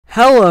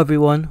Hello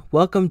everyone,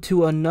 welcome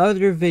to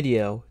another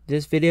video.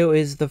 This video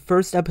is the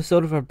first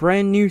episode of a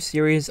brand new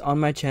series on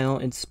my channel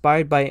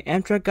inspired by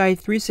Amtrak Guy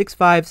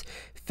 365's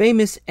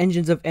famous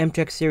Engines of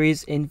Amtrak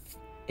series in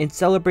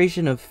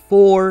celebration of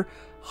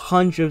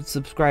 400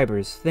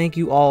 subscribers. Thank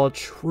you all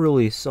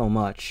truly so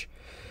much.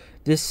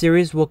 This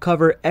series will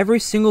cover every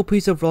single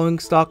piece of rolling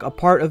stock a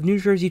part of New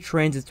Jersey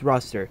Transit's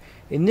roster.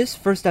 In this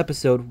first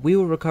episode, we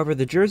will recover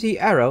the Jersey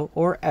Arrow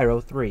or Arrow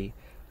 3.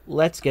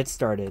 Let's get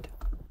started.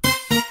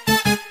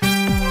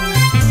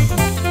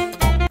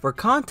 For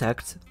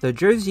context, the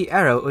Jersey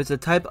Arrow is a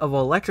type of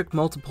electric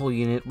multiple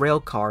unit rail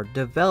car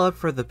developed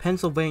for the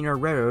Pennsylvania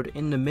Railroad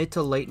in the mid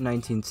to late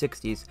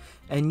 1960s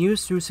and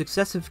used through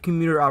successive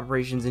commuter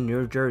operations in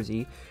New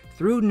Jersey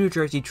through New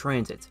Jersey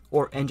Transit,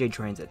 or NJ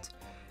Transit.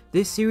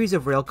 This series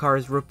of rail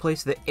cars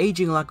replaced the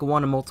aging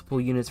Lackawanna multiple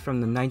units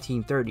from the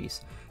 1930s.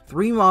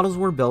 3 models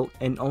were built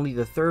and only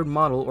the 3rd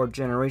model or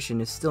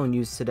generation is still in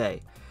use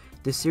today.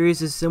 This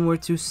series is similar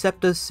to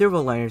SEPTA's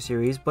Silverliner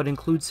series, but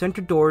includes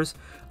center doors,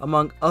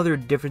 among other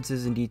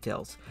differences and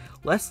details.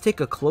 Let's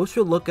take a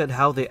closer look at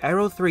how the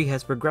Arrow 3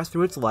 has progressed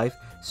through its life,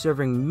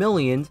 serving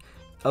millions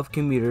of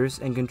commuters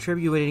and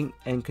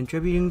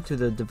contributing to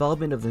the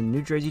development of the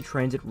New Jersey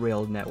Transit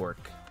Rail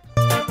Network.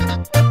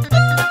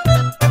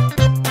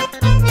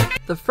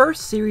 The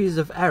first series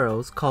of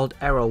Arrows, called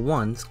Arrow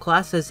 1s,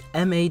 classed as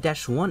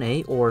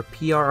MA-1A or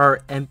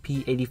PRR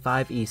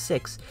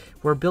MP85E6,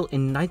 were built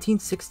in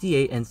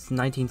 1968 and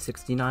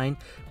 1969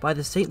 by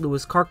the St.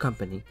 Louis Car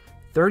Company.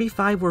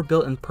 35 were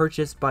built and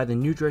purchased by the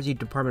New Jersey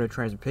Department of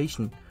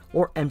Transportation,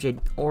 or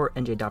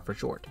NJ for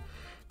short.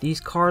 These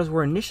cars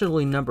were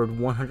initially numbered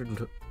 100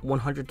 to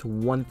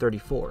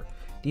 134.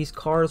 These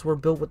cars were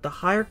built with the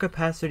higher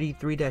capacity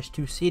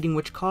 3-2 seating,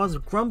 which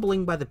caused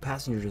grumbling by the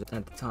passengers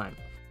at the time.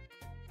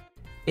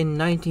 In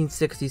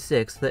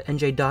 1966, the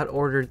NJ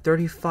ordered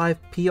 35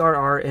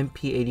 PRR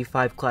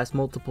MP85 class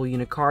multiple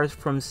unit cars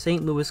from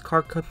St. Louis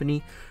Car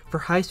Company for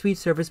high-speed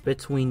service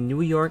between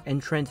New York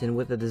and Trenton,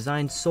 with a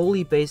design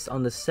solely based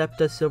on the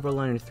SEPTA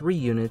Silverliner 3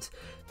 units,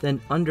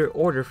 then under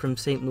order from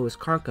St. Louis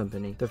Car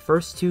Company. The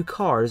first 2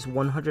 cars,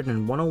 100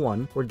 and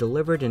 101, were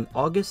delivered in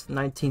August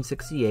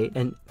 1968,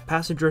 and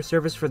passenger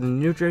service for the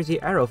New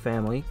Jersey Arrow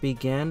family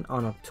began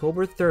on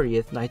October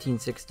 30th,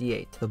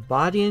 1968. The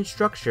body and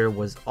structure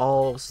was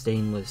all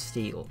stainless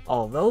steel.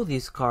 Although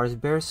these cars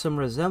bear some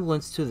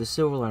resemblance to the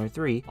Silverliner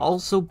 3,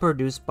 also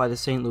produced by the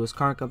St. Louis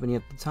Car Company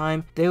at the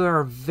time, they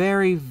were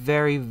very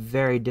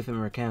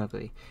different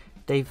mechanically.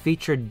 They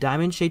featured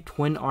diamond-shaped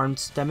twin-armed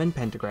stem and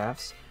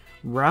pantographs,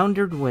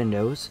 rounded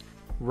windows,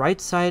 right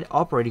side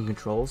operating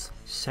controls,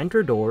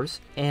 center doors,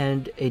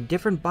 and a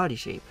different body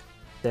shape.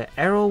 The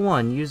Arrow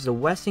 1 used the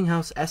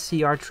Westinghouse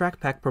SCR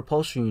TrackPack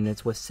propulsion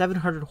units with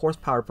 700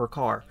 horsepower per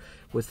car,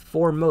 with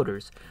 4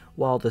 motors,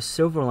 while the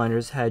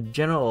Silverliners had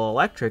General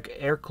Electric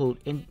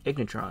air-cooled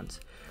ignitrons.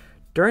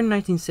 During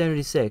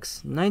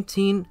 1976,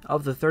 19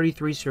 of the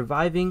 33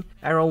 surviving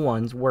Arrow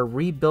 1s were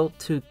rebuilt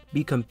to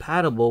be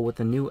compatible with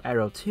the new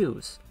Arrow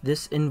 2s.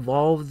 This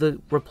involved the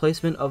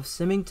replacement of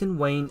Symington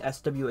Wayne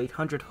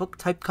SW800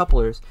 hook-type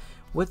couplers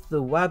with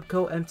the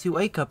Wabco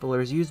M2A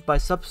couplers used by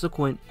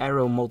subsequent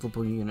Arrow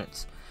multiple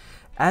units.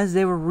 As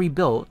they were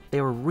rebuilt,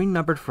 they were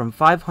renumbered from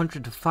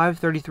 500 to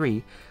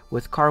 533,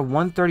 with car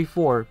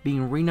 134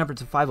 being renumbered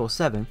to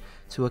 507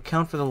 to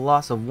account for the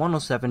loss of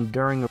 107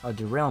 during a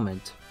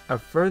derailment. A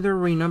further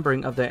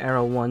renumbering of the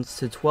Arrow 1s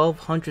to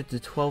 1200 to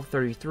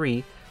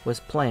 1233 was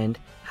planned.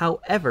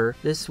 However,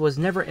 this was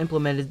never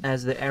implemented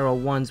as the Arrow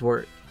 1s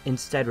were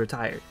instead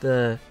retired.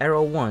 The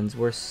Arrow 1s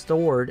were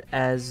stored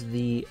as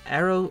the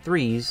Arrow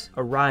 3s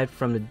arrived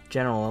from the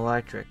General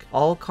Electric.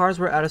 All cars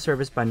were out of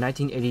service by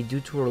 1980 due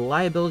to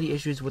reliability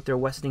issues with their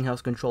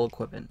Westinghouse control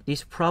equipment.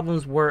 These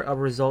problems were a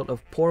result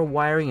of poor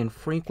wiring and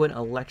frequent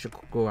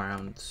electrical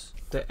grounds.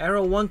 The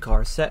Arrow 1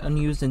 car sat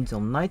unused until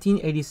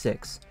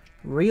 1986.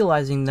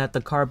 Realizing that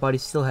the car body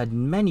still had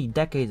many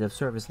decades of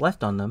service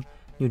left on them,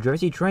 New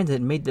Jersey Transit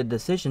made the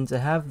decision to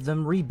have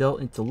them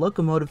rebuilt into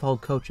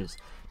locomotive-hauled coaches,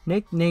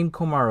 nicknamed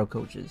Camaro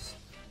coaches.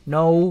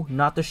 No,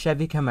 not the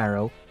Chevy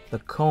Camaro, the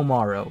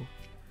Camaro.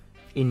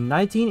 In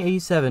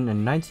 1987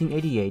 and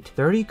 1988,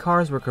 30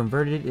 cars were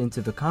converted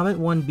into the Comet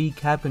IB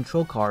cab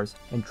control cars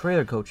and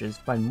trailer coaches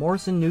by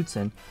Morrison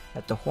Knudsen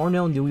at the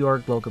Hornell, New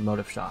York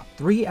locomotive shop.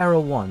 3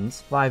 Arrow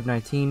 1s,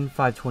 519,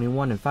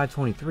 521, and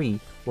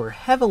 523, were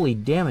heavily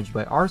damaged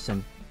by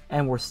arson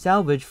and were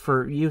salvaged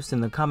for use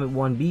in the Comet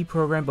IB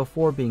program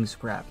before being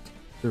scrapped.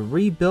 The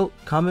rebuilt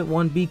Comet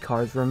IB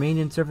cars remained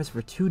in service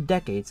for 2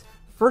 decades,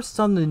 first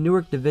on the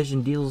Newark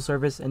Division diesel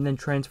service and then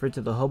transferred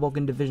to the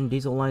Hoboken Division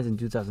diesel lines in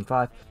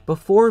 2005,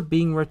 before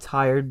being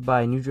retired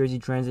by New Jersey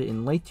Transit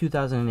in late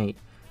 2008,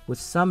 with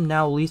some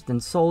now leased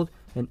and sold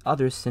and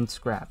others since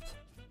scrapped.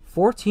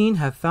 14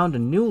 have found a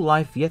new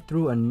life yet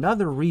through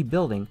another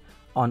rebuilding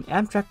on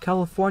Amtrak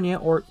California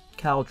or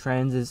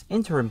Caltrans's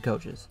interim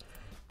coaches.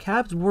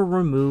 Cabs were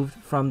removed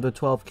from the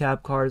 12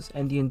 cab cars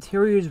and the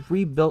interiors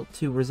rebuilt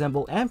to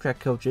resemble Amtrak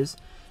coaches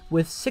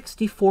with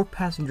 64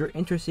 passenger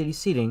intercity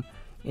seating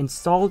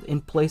installed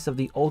in place of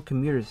the old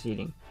commuter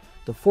seating.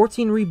 The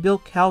 14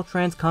 rebuilt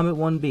Caltrans Comet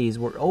 1Bs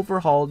were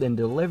overhauled and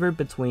delivered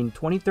between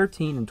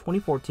 2013 and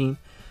 2014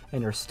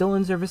 and are still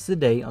in service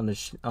today on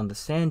the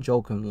San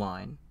Joaquin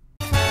line.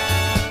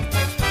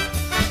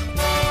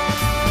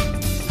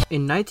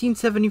 In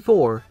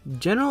 1974,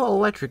 General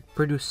Electric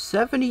produced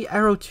 70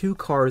 Aero 2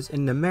 cars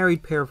in the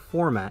married pair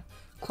format,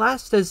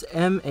 classed as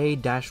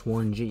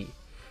MA-1G.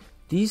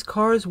 These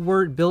cars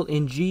were built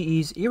in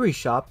GE's Erie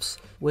shops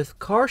with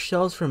car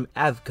shells from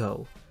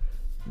Avco.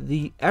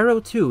 The Aero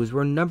 2s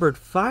were numbered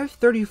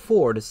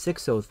 534 to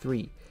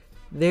 603.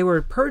 They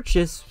were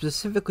purchased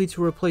specifically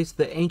to replace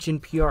the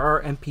ancient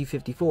PRR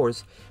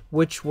MP54s,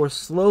 which were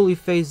slowly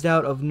phased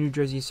out of New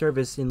Jersey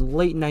service in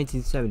late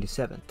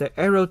 1977. The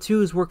Aero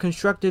 2s were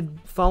constructed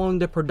following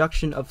the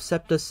production of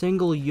SEPTA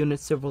single-unit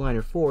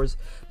Silverliner 4s,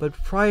 but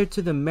prior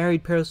to the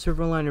married pair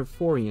Silverliner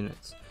 4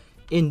 units.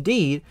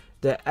 Indeed,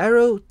 the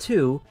Aero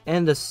 2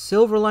 and the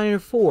Silverliner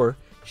 4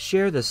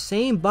 share the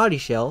same body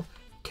shell,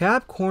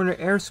 cab corner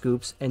air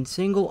scoops, and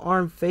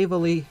single-arm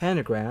Faiveley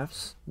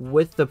pantographs,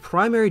 with the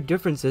primary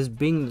differences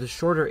being the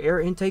shorter air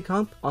intake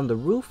hump on the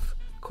roof,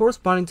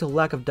 corresponding to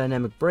lack of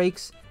dynamic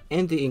brakes,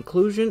 and the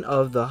inclusion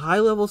of the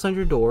high-level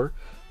center door,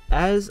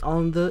 as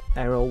on the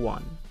Aero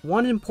 1.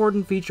 One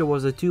important feature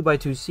was the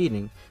 2x2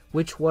 seating,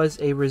 which was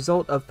a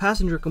result of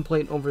passenger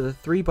complaint over the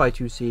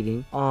 3x2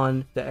 seating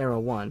on the Aero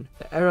 1.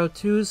 The Aero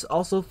 2s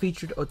also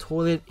featured a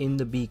toilet in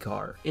the B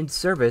car. In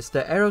service,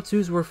 the Aero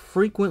 2s were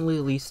frequently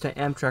leased to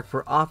Amtrak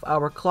for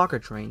off-hour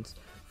clocker trains.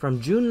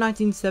 From June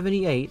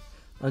 1978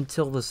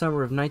 until the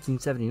summer of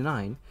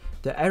 1979,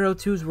 the Aero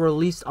 2s were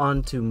leased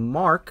on to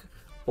MARC,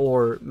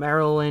 or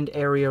Maryland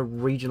Area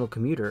Regional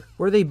Commuter,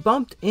 where they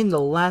bumped in the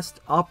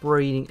last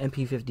operating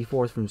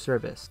MP54s from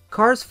service.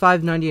 Cars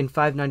 590 and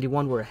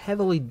 591 were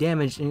heavily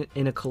damaged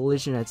in a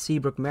collision at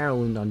Seabrook,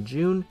 Maryland on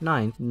June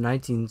 9,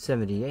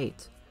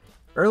 1978,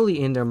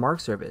 early in their MARC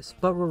service,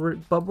 but were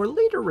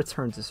later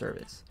returned to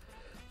service.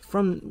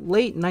 From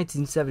late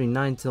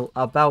 1979 till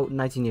about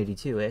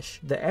 1982-ish,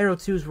 the Aero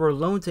 2s were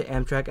loaned to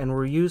Amtrak and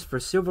were used for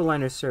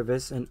Silverliner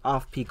service and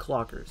off-peak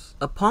clockers.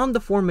 Upon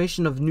the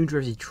formation of New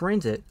Jersey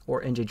Transit,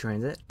 or NJ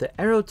Transit, the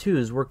Aero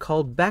 2s were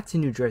called back to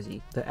New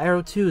Jersey. The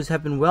Aero 2s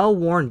have been well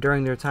worn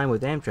during their time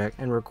with Amtrak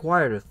and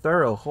required a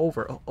thorough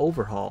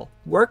overhaul.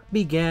 Work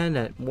began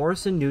at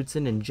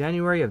Morrison-Knudsen in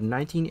January of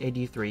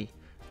 1983.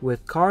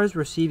 With cars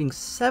receiving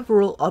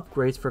several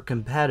upgrades for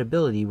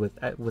compatibility with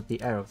the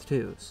Aero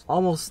 2s.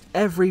 Almost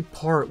every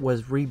part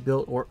was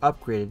rebuilt or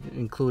upgraded,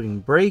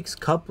 including brakes,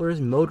 couplers,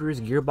 motors,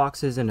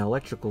 gearboxes, and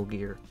electrical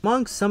gear.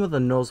 Among some of the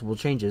noticeable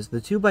changes, the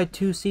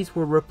 2x2 seats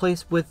were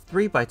replaced with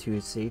 3x2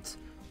 seats,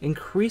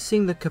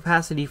 increasing the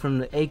capacity from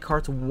the A car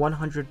to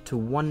 100 to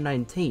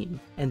 119,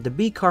 and the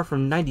B car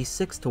from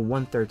 96 to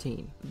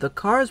 113. The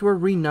cars were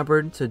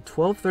renumbered to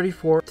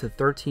 1234 to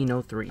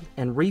 1303,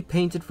 and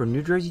repainted for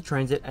New Jersey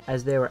Transit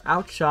as they were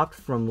outshopped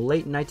from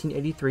late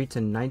 1983 to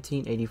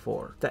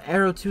 1984. The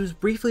Aero 2s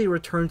briefly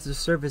returned to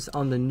service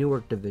on the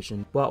Newark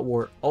division, but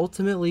were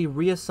ultimately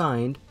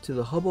reassigned to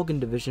the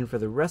Hoboken division for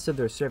the rest of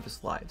their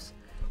service lives.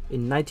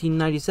 In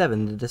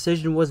 1997, the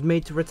decision was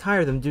made to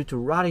retire them due to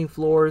rotting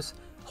floors,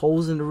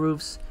 holes in the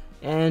roofs,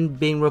 and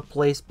being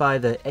replaced by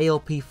the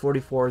ALP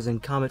 44s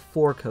and Comet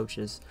 4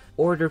 coaches,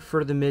 ordered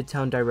for the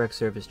Midtown direct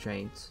service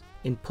trains,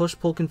 in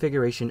push-pull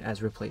configuration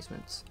as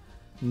replacements.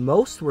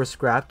 Most were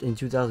scrapped in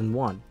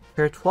 2001.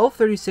 Pair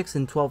 1236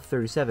 and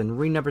 1237,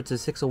 renumbered to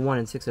 601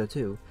 and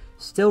 602,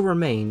 still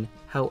remain,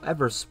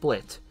 however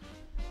split,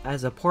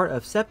 as a part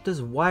of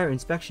SEPTA's wire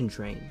inspection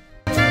train.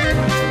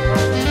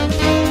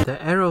 The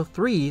Aero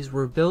 3s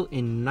were built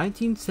in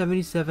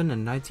 1977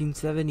 and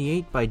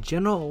 1978 by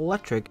General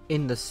Electric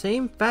in the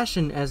same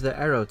fashion as the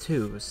Aero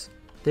 2s.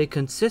 They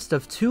consist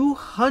of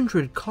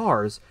 200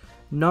 cars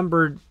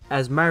numbered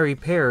as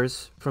married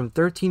pairs from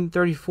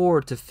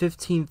 1334 to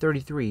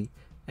 1533,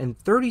 and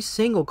 30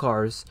 single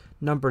cars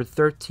numbered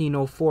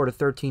 1304 to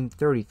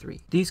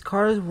 1333. These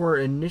cars were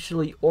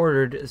initially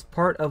ordered as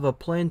part of a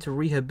plan to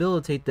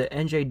rehabilitate the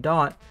NJ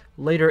DOT,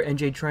 later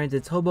NJ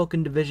Transit's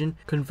Hoboken division,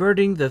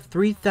 converting the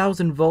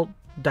 3000 volt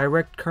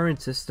direct current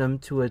system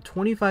to a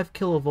 25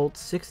 kilovolt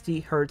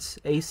 60 Hz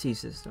AC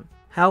system.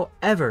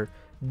 However,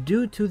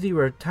 due to the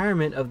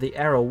retirement of the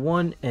Aero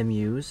 1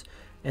 EMUs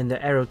and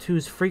the Aero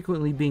 2s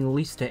frequently being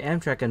leased to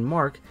Amtrak and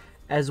MARC,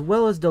 as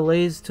well as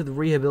delays to the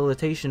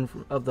rehabilitation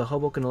of the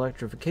Hoboken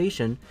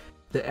electrification,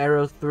 the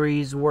Aero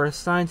 3s were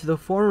assigned to the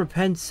former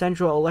Penn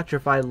Central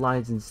electrified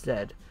lines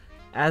instead.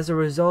 As a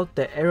result,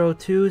 the Aero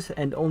 2s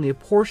and only a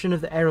portion of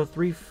the Aero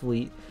 3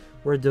 fleet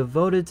were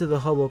devoted to the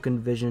Hoboken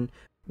division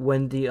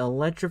when the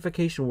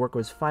electrification work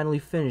was finally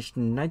finished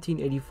in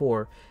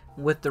 1984,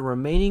 with the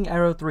remaining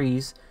Aero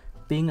 3s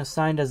being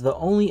assigned as the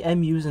only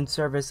MUs in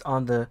service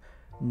on the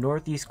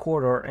Northeast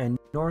Corridor and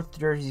North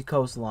Jersey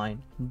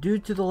coastline. Due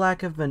to the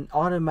lack of an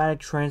automatic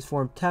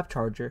transform tap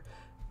charger,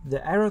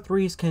 the Aero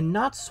 3s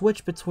cannot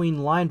switch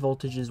between line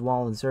voltages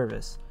while in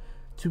service.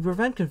 To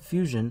prevent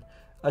confusion,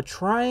 A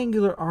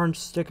triangular orange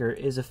sticker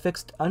is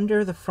affixed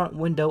under the front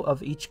window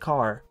of each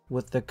car.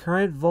 With the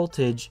current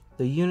voltage,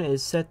 the unit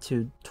is set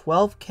to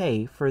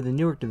 12K for the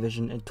Newark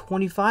division and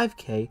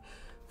 25K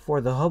for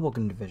the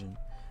Hoboken division.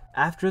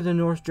 After the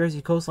North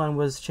Jersey coastline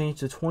was changed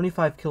to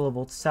 25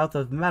 kilovolts south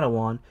of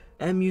Matawan,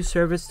 EMU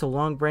service to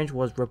Long Branch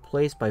was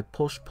replaced by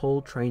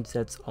push-pull train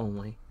sets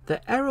only.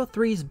 The Arrow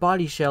 3's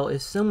body shell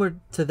is similar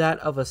to that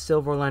of a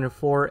Silverliner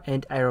 4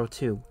 and Arrow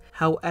 2.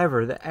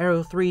 However, the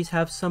Arrow 3s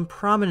have some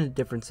prominent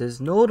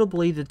differences,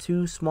 notably the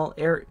two small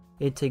air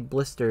intake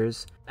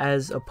blisters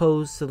as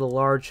opposed to the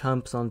large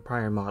humps on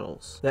prior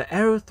models. The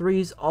Arrow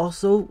 3s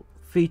also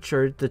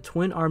featured the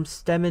twin-arm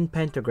stem and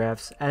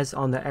pantographs as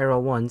on the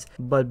Arrow 1s,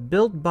 but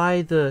built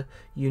by the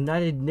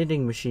United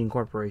Knitting Machine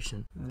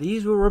Corporation.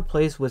 These were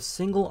replaced with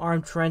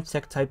single-arm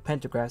Transect type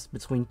pantographs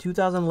between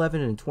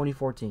 2011 and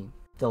 2014.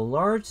 The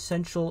large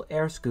central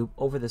air scoop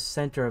over the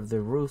center of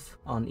the roof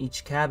on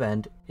each cab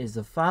end is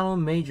the final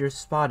major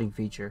spotting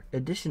feature.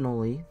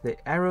 Additionally, the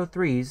Arrow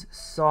 3s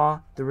saw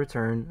the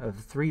return of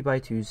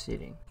 3x2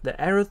 seating. The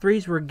Arrow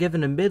 3s were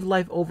given a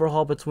midlife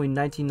overhaul between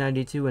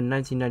 1992 and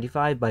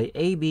 1995 by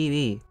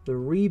ABB. The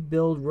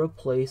rebuild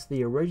replaced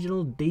the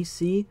original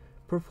DC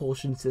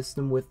propulsion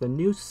system with the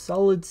new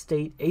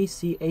solid-state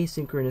AC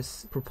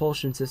asynchronous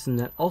propulsion system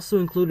that also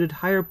included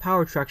higher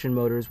power traction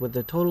motors with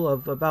a total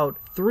of about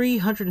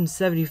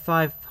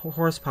 375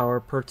 horsepower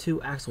per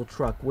two-axle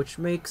truck, which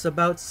makes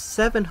about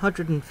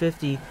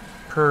 750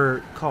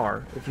 per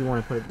car, if you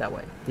want to put it that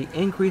way. The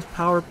increased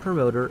power per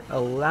motor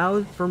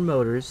allowed for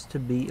motors to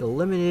be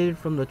eliminated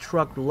from the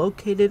truck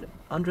located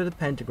under the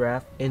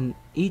pantograph in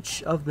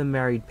each of the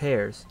married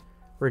pairs,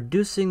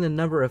 reducing the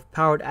number of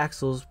powered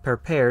axles per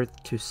pair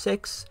to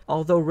 6,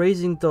 although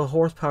raising the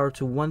horsepower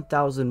to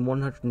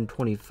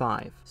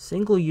 1,125.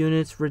 Single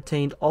units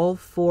retained all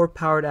 4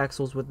 powered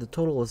axles with a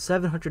total of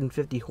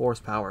 750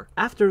 horsepower.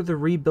 After the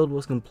rebuild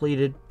was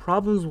completed,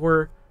 problems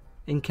were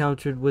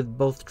encountered with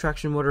both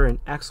traction motor and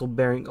axle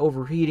bearing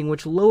overheating,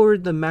 which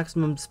lowered the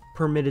maximum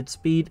permitted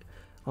speed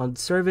on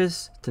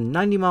service to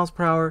 90 miles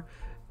per hour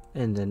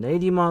and then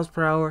 80 miles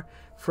per hour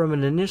from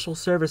an initial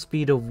service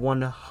speed of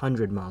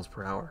 100 miles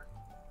per hour.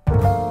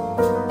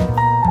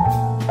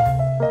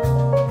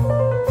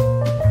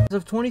 As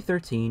of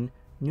 2013,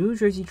 New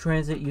Jersey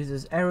Transit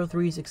uses Arrow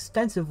 3s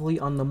extensively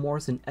on the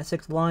Morris and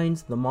Essex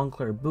lines, the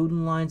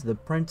Montclair-Boudin lines, the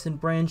Princeton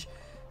branch,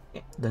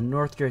 the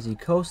North Jersey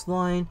Coast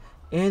line,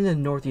 and the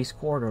Northeast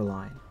Corridor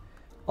line.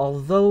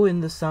 Although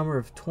in the summer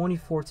of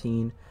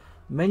 2014,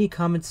 many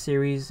Comet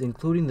series,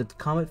 including the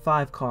Comet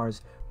 5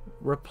 cars,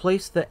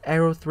 replaced the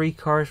Arrow 3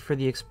 cars for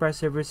the express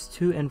service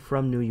to and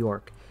from New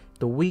York,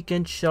 the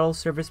weekend shuttle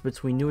service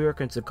between New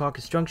York and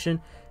Secaucus Junction,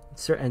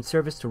 and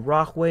service to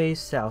Rockaway,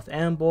 South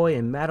Amboy,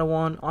 and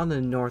Matawan on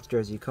the North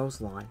Jersey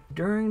coastline.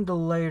 During the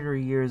later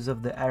years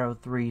of the Arrow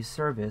 3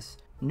 service,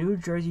 New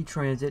Jersey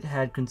Transit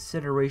had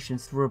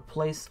considerations to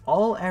replace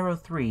all Arrow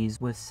 3s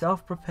with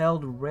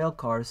self-propelled rail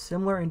cars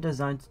similar in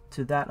design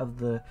to that of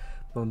the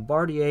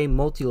Bombardier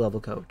multi-level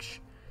coach.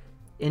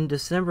 In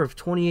December of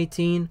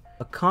 2018,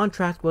 a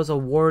contract was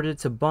awarded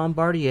to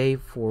Bombardier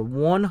for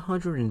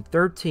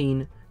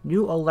 113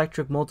 new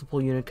electric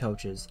multiple unit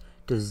coaches,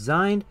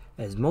 designed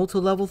as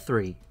multi-level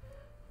 3,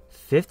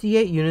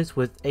 58 units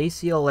with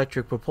AC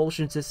electric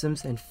propulsion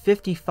systems, and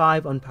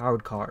 55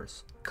 unpowered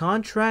cars.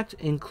 Contract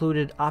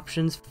included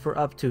options for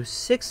up to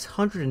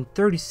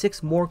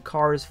 636 more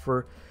cars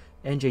for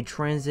NJ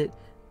Transit,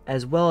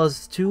 as well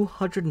as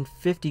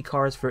 250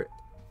 cars for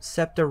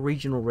SEPTA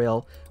Regional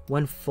Rail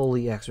when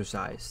fully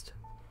exercised.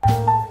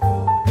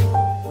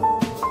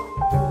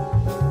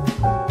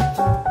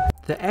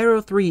 The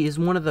Arrow 3 is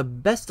one of the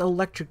best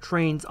electric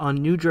trains on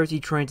New Jersey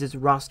Transit's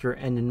roster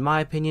and, in my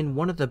opinion,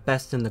 one of the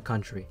best in the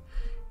country.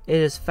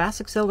 It has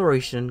fast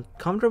acceleration,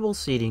 comfortable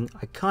seating,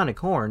 iconic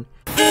horn,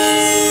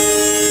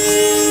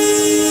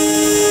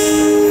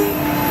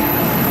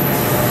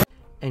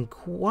 and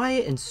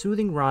quiet and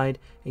soothing ride,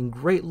 and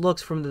great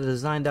looks from the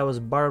design that was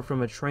borrowed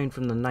from a train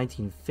from the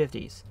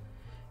 1950s.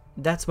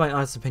 That's my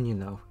honest opinion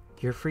though.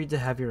 You're free to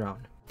have your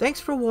own. Thanks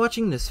for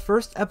watching this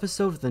first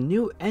episode of the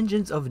new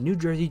Engines of New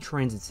Jersey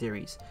Transit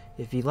series.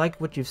 If you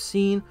like what you've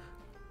seen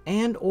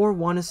and or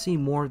want to see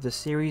more of the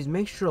series,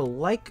 make sure to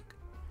like,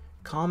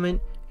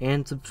 comment,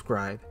 and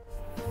subscribe.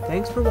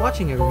 Thanks for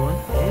watching everyone,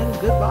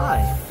 and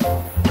goodbye!